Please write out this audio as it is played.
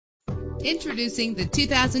Introducing the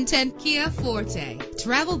 2010 Kia Forte.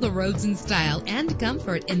 Travel the roads in style and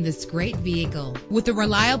comfort in this great vehicle. With a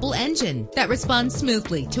reliable engine that responds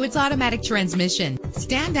smoothly to its automatic transmission.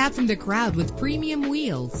 Stand out from the crowd with premium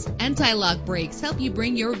wheels. Anti-lock brakes help you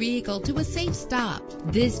bring your vehicle to a safe stop.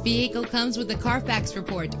 This vehicle comes with a Carfax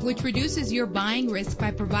report, which reduces your buying risk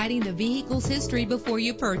by providing the vehicle's history before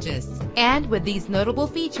you purchase. And with these notable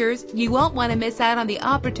features, you won't want to miss out on the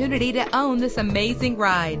opportunity to own this amazing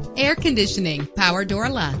ride. Air conditioning, power door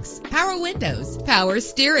locks, power windows, power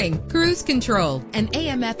steering, cruise control, an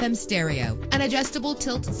AM/FM stereo, an adjustable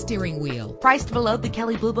tilt steering wheel. Priced below the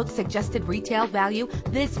Kelley Blue Book suggested retail value,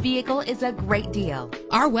 this vehicle is a great deal.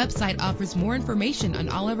 Our website offers more information on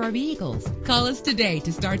all of our vehicles. Call us today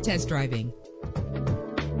to start test driving.